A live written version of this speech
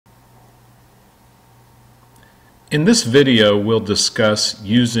In this video, we'll discuss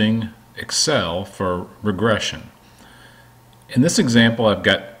using Excel for regression. In this example, I've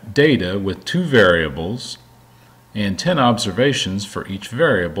got data with 2 variables and 10 observations for each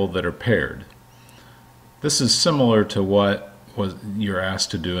variable that are paired. This is similar to what you're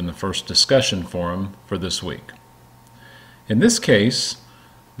asked to do in the first discussion forum for this week. In this case,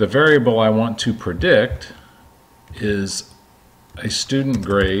 the variable I want to predict is a student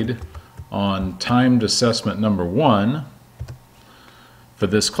grade on timed assessment number 1 for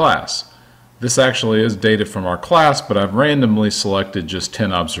this class. This actually is data from our class, but I've randomly selected just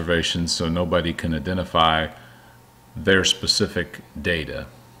 10 observations so nobody can identify their specific data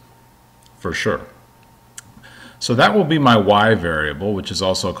for sure. So that will be my y variable, which is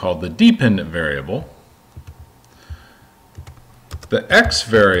also called the dependent variable. The x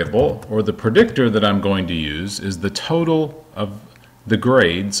variable, or the predictor that I'm going to use, is the total of the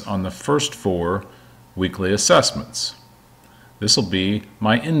grades on the first 4 weekly assessments. This will be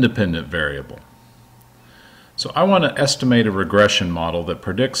my independent variable. So I want to estimate a regression model that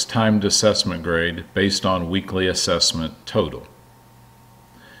predicts timed assessment grade based on weekly assessment total.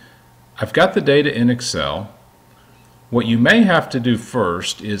 I've got the data in Excel. What you may have to do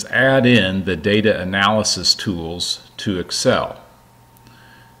first is add in the data analysis tools to Excel.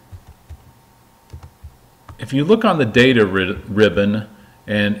 If you look on the data ribbon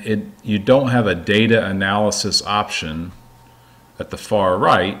and you don't have a data analysis option at the far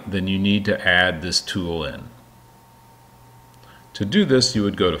right, then you need to add this tool in. To do this, you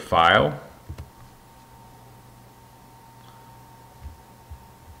would go to File,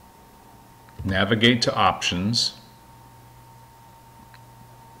 navigate to Options,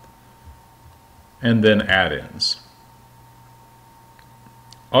 and then Add-ins.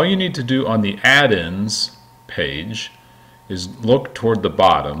 All you need to do on the Add-ins page is look toward the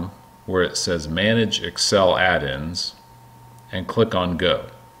bottom where it says Manage Excel Add-ins and click on Go.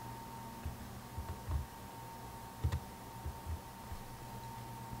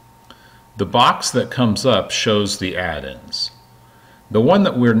 The box that comes up shows the add-ins. The one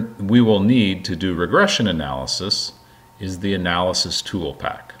that we will need to do regression analysis is the Analysis Tool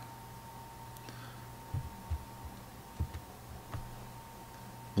Pack.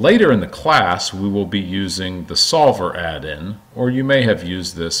 Later in the class, we will be using the Solver add-in, or you may have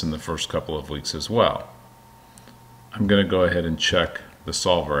used this in the first couple of weeks as well. I'm going to go ahead and check the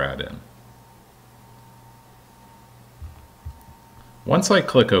Solver add-in. Once I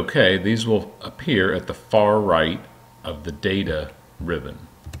click OK, these will appear at the far right of the Data ribbon.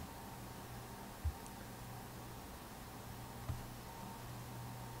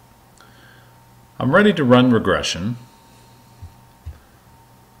 I'm ready to run regression.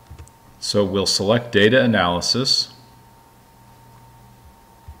 So we'll select Data Analysis,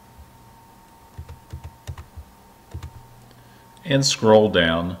 and scroll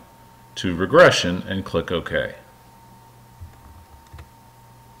down to Regression and click OK.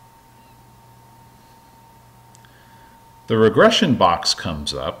 The regression box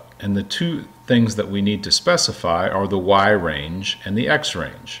comes up, and the 2 things that we need to specify are the y range and the x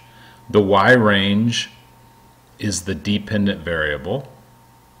range. The y range is the dependent variable.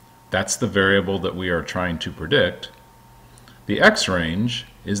 That's the variable that we are trying to predict. The x range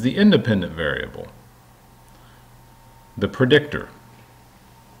is the independent variable, the predictor.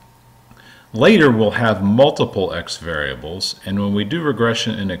 Later we'll have multiple x variables, and when we do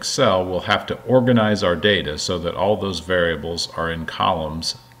regression in Excel, we'll have to organize our data so that all those variables are in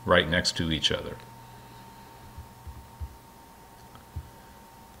columns right next to each other.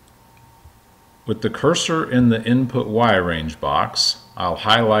 With the cursor in the Input Y range box, I'll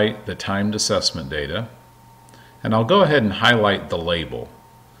highlight the timed assessment data, and I'll go ahead and highlight the label,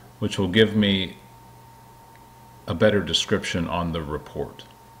 which will give me a better description on the report.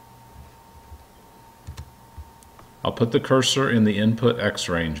 I'll put the cursor in the Input X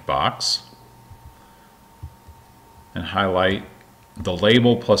range box and highlight the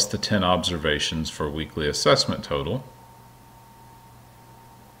label plus the 10 observations for weekly assessment total.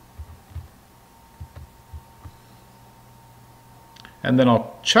 And then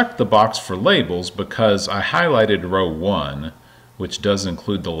I'll check the box for labels because I highlighted row 1, which does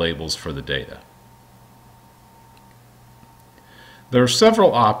include the labels for the data. There are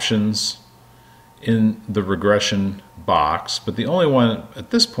several options in the regression box, but the only one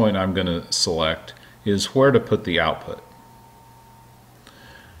at this point I'm going to select is where to put the output.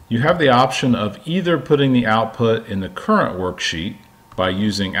 You have the option of either putting the output in the current worksheet by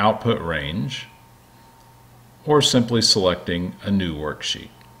using Output Range, or simply selecting a new worksheet.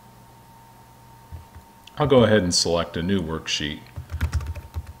 I'll go ahead and select a new worksheet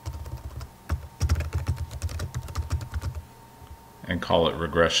and call it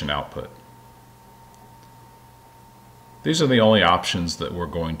regression output. These are the only options that we're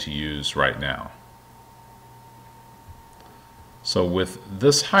going to use right now. So with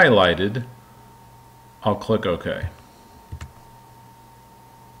this highlighted, I'll click OK.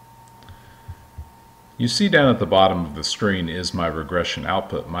 You see down at the bottom of the screen is my regression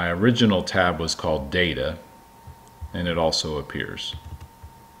output. My original tab was called Data, and it also appears.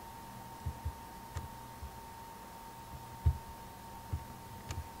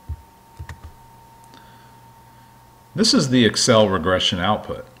 This is the Excel regression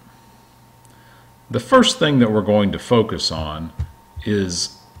output. The first thing that we're going to focus on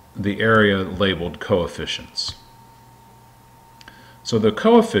is the area labeled coefficients. So the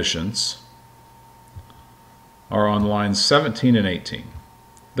coefficients are on lines 17 and 18.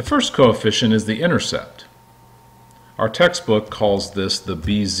 The first coefficient is the intercept. Our textbook calls this the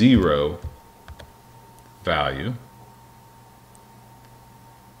B0 value.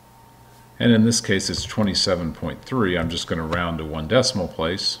 And in this case it's 27.3. I'm just going to round to one decimal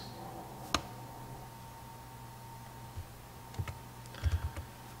place.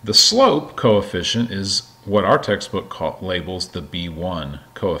 The slope coefficient is what our textbook labels the B1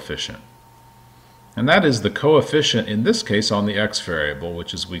 coefficient. And that is the coefficient, in this case, on the X variable,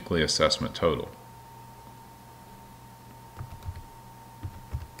 which is weekly assessment total.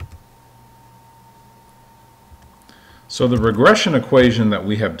 So the regression equation that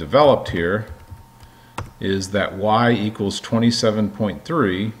we have developed here is that y equals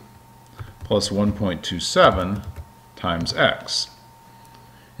 27.3 plus 1.27 times x.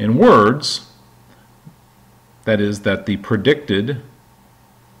 In words, that is that the predicted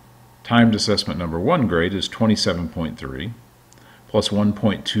timed assessment number 1 grade is 27.3 plus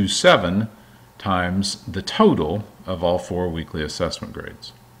 1.27 times the total of all 4 weekly assessment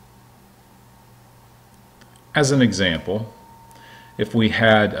grades. As an example, if we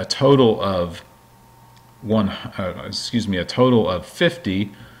had a total of a total of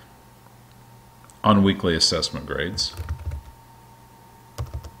 50 on weekly assessment grades,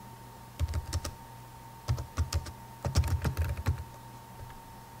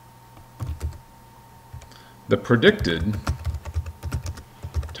 the predicted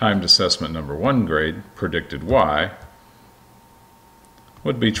timed assessment number 1 grade, predicted y,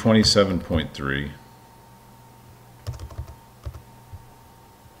 would be 27.3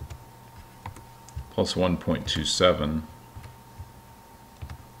 plus 1.27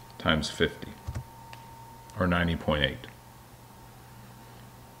 times 50, or 90.8.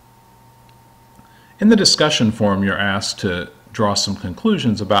 In the discussion forum, you're asked to draw some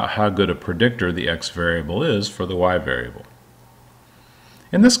conclusions about how good a predictor the X variable is for the Y variable.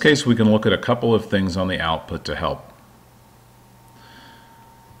 In this case, we can look at a couple of things on the output to help.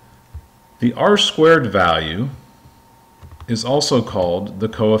 The R² value is also called the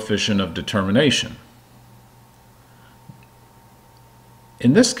coefficient of determination.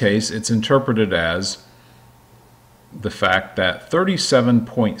 In this case, it's interpreted as the fact that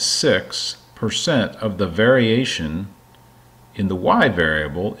 37.6% of the variation in the Y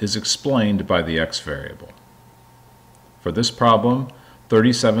variable is explained by the X variable. For this problem,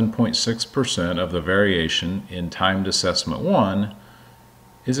 37.6% of the variation in timed assessment 1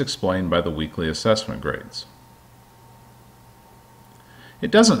 is explained by the weekly assessment grades.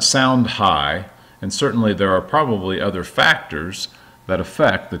 It doesn't sound high, and certainly there are probably other factors that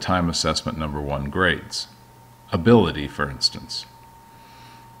affect the time assessment number 1 grades. Ability, for instance.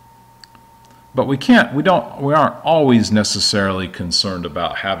 But we aren't always necessarily concerned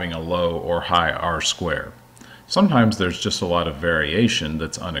about having a low or high R². Sometimes there's just a lot of variation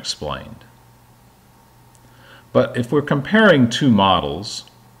that's unexplained. But if we're comparing two models,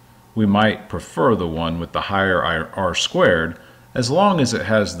 we might prefer the one with the higher R² as long as it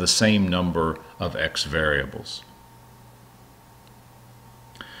has the same number of X variables.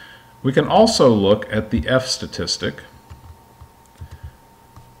 We can also look at the F statistic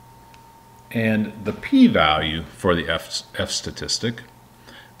and the p-value for the F statistic.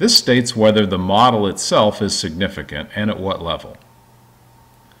 This states whether the model itself is significant and at what level.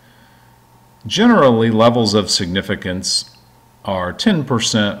 Generally, levels of significance are 10%,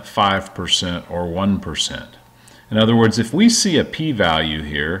 5%, or 1%. In other words, if we see a p-value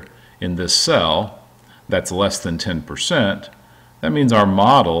here in this cell that's less than 10%, that means our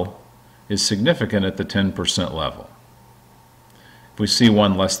model is significant at the 10% level. If we see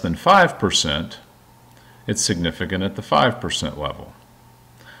one less than 5%, it's significant at the 5% level.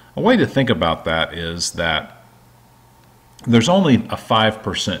 A way to think about that is that there's only a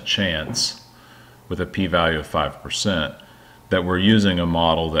 5% chance with a p-value of 5% that we're using a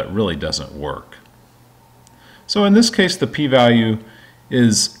model that really doesn't work. So in this case, the p-value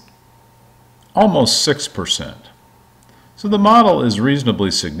is almost 6%. So the model is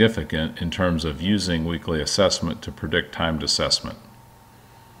reasonably significant in terms of using weekly assessment to predict timed assessment.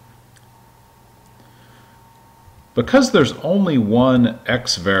 Because there's only one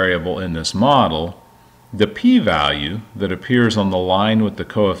x variable in this model, the p-value that appears on the line with the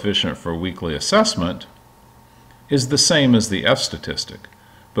coefficient for weekly assessment is the same as the f-statistic.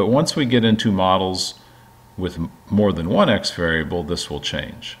 But once we get into models with more than one x variable, this will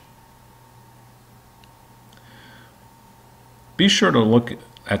change. Be sure to look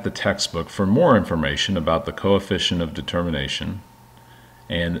at the textbook for more information about the coefficient of determination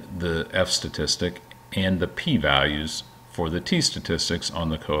and the f-statistic and the p-values for the t-statistics on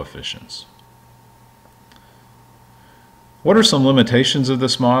the coefficients. What are some limitations of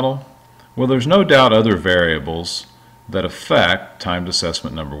this model? Well, there's no doubt other variables that affect timed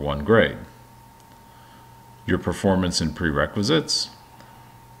assessment number 1 grade. Your performance in prerequisites,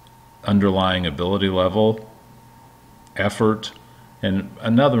 underlying ability level, effort, and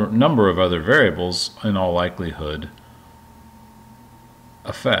another number of other variables in all likelihood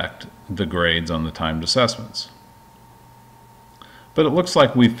affect the grades on the timed assessments. But it looks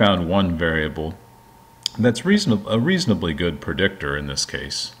like we've found one variable that's a reasonably good predictor in this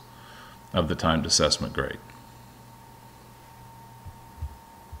case of the timed assessment grade.